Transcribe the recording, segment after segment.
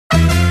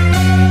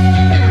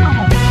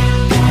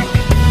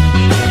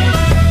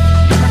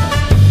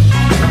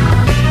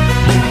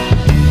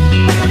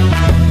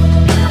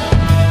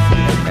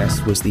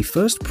was the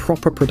first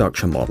proper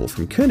production model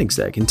from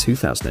Koenigsegg in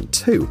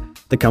 2002.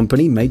 The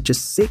company made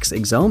just 6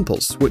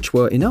 examples, which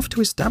were enough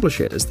to establish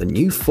it as the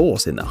new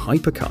force in the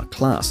hypercar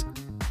class.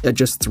 At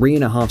just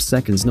 3.5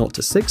 seconds 0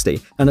 to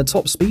 60 and a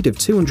top speed of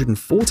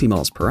 240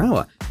 miles per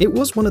hour, it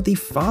was one of the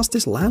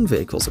fastest land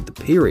vehicles of the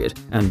period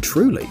and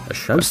truly a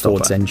showstopper.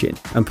 Ford's engine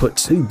and put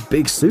 2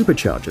 big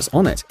superchargers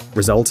on it,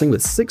 resulting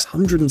with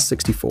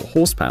 664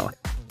 horsepower.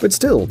 But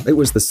still, it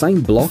was the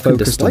same block and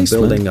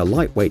displacement, building a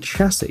lightweight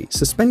chassis,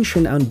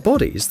 suspension and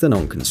bodies than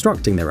on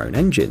constructing their own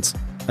engines.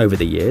 Over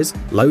the years,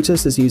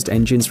 Lotus has used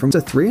engines from the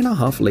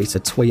 3.5-litre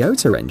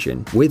Toyota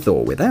engine with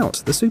or without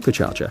the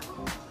supercharger.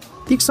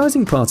 The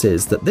exciting part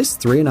is that this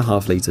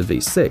 3.5-litre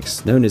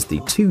V6, known as the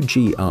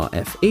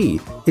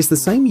 2GRFE, is the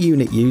same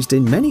unit used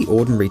in many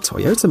ordinary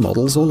Toyota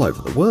models all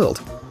over the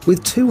world.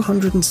 With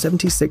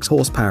 276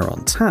 horsepower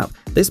on tap,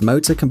 this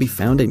motor can be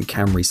found in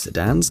Camry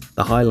sedans,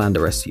 the Highlander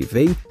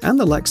SUV, and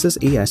the Lexus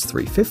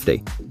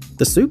ES350.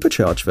 The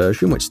supercharged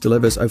version, which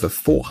delivers over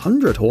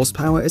 400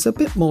 horsepower, is a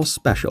bit more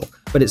special,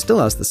 but it still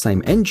has the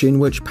same engine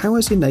which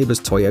powers your neighbor's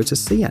Toyota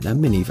Sienna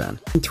minivan.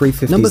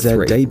 350Z Number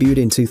 3 debuted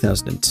in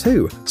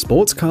 2002.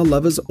 Sports car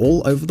lovers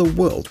all over the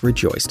world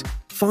rejoiced.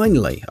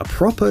 Finally, a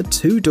proper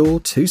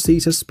 2-door,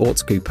 2-seater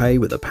sports coupe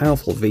with a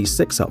powerful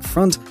V6 up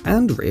front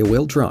and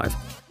rear-wheel drive.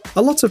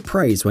 A lot of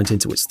praise went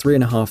into its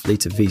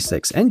 3.5-litre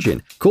V6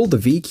 engine called the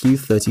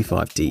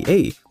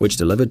VQ35DE, which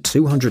delivered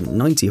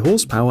 290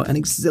 horsepower and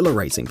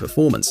exhilarating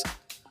performance.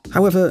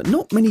 However,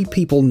 not many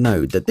people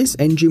know that this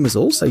engine was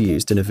also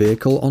used in a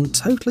vehicle on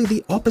totally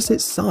the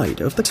opposite side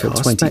of the car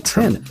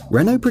spectrum. 2010,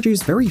 Renault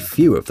produced very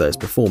few of those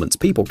performance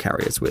people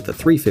carriers with the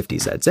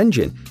 350Z's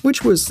engine,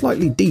 which was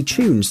slightly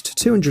detuned to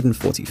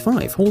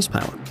 245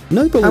 horsepower.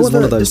 Noble is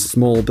one of those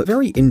small but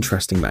very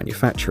interesting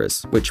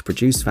manufacturers, which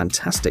produce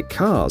fantastic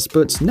cars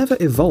but never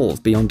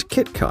evolve beyond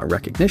kit car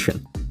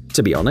recognition.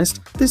 To be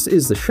honest, this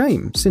is a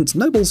shame, since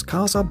Noble's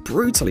cars are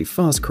brutally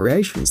fast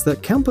creations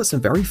that can put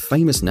some very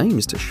famous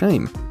names to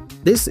shame.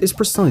 This is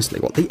precisely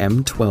what the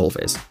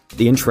M12 is.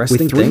 The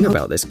interesting thing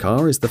about this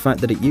car is the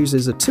fact that it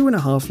uses a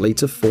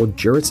 2.5-litre Ford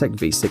Duratec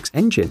V6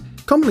 engine,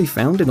 commonly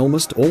found in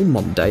almost all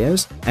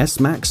Mondeos,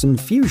 S-Max and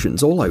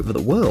Fusions all over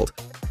the world.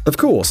 Of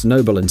course,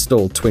 Noble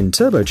installed twin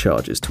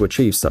turbochargers to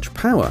achieve such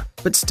power,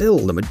 but still,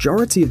 the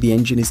majority of the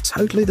engine is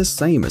totally the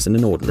same as in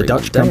an ordinary Mondeo.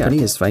 The Dutch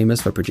company is famous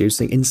for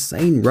producing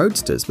insane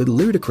roadsters with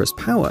ludicrous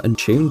power and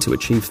tuned to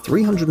achieve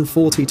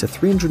 340 to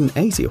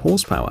 380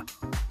 horsepower.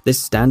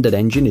 This standard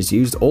engine is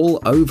used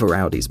all over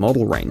Audi's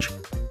model range.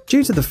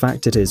 Due to the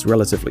fact it is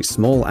relatively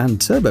small and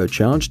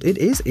turbocharged, it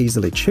is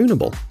easily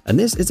tunable, and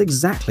this is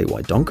exactly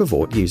why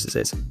Donkervoort uses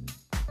it.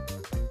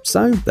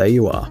 So, there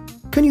you are.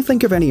 Can you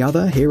think of any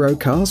other hero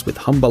cars with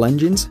humble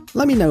engines?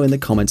 Let me know in the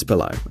comments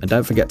below, and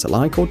don't forget to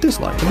like or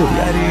dislike the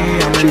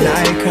video.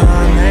 Cheers!